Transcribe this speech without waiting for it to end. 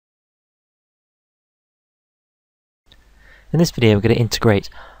In this video we're going to integrate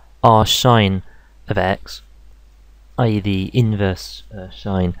arsinh of x, i.e. the inverse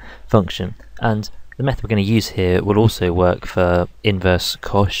sine function, and the method we're going to use here will also work for inverse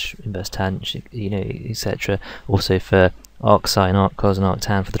cosh, inverse tan, etc. Also for arcsine, arccos and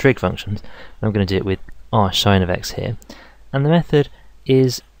arctan for the trig functions. And I'm going to do it with arsinh of x here. And the method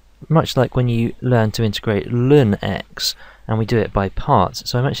is much like when you learn to integrate ln x, and we do it by parts.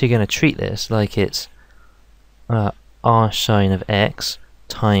 So I'm actually going to treat this like it's arsinh of x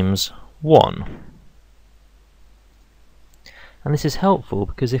times 1. And this is helpful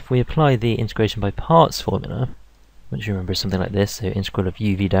because if we apply the integration by parts formula, which you remember is something like this, so integral of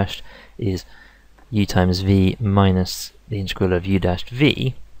u v dashed is u times v minus the integral of u dashed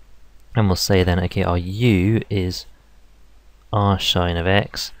v, and we'll say then, okay, our u is arsinh of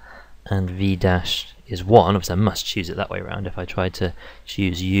x, and v dashed is 1. Obviously I must choose it that way around. If I tried to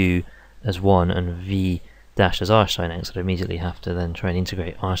choose u as 1 and v dash as arsinh x, I'd immediately have to then try and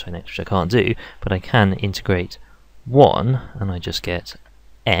integrate arsinh x, which I can't do, but I can integrate 1 and I just get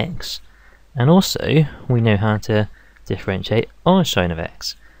x, and also we know how to differentiate arsinh of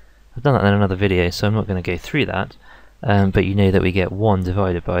x. I've done that in another video, so I'm not going to go through that, but you know that we get 1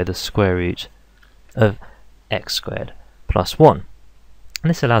 divided by the square root of x squared plus 1. And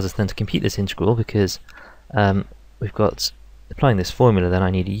this allows us then to compute this integral because we've got, applying this formula, then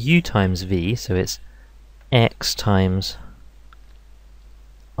I need u times v, so it's x times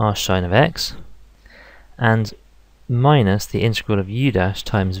arsinh of x, and minus the integral of u dash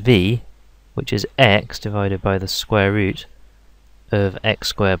times v, which is x divided by the square root of x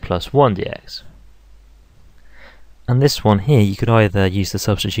squared plus 1 dx. And this one here, you could either use the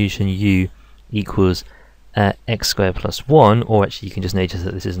substitution u equals x squared plus 1, or actually you can just notice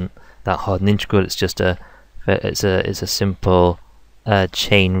that this isn't that hard an integral. It's just it's a simple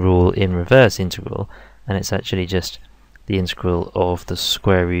chain rule in reverse integral, and it's actually just the integral of the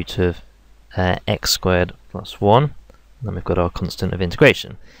square root of x squared plus 1. And then we've got our constant of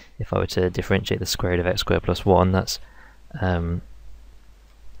integration. If I were to differentiate the square root of x squared plus 1, that's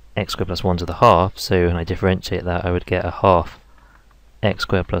x squared plus 1 to the half, so when I differentiate that I would get a half x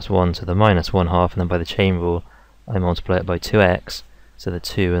squared plus 1 to the minus 1 half, and then by the chain rule I multiply it by 2x, so the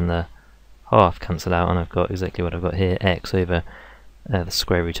 2 and the half cancel out, and I've got exactly what I've got here, x over the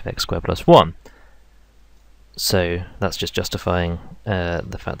square root of x squared plus 1. So that's just justifying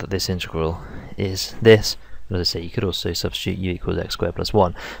the fact that this integral is this. But as I say, you could also substitute u equals x squared plus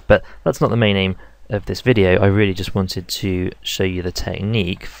 1. But that's not the main aim of this video. I really just wanted to show you the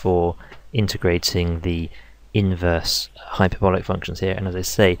technique for integrating the inverse hyperbolic functions here. And as I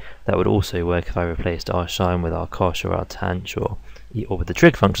say, that would also work if I replaced arsinh with arcosh or artanch, or with the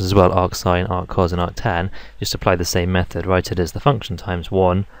trig functions as well, arcsine, arccos and arctan. Just apply the same method, write it as the function times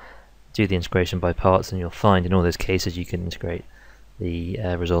 1, do the integration by parts, and you'll find in all those cases you can integrate the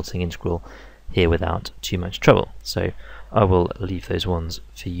resulting integral here without too much trouble. So I will leave those ones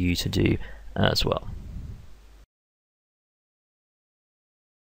for you to do as well.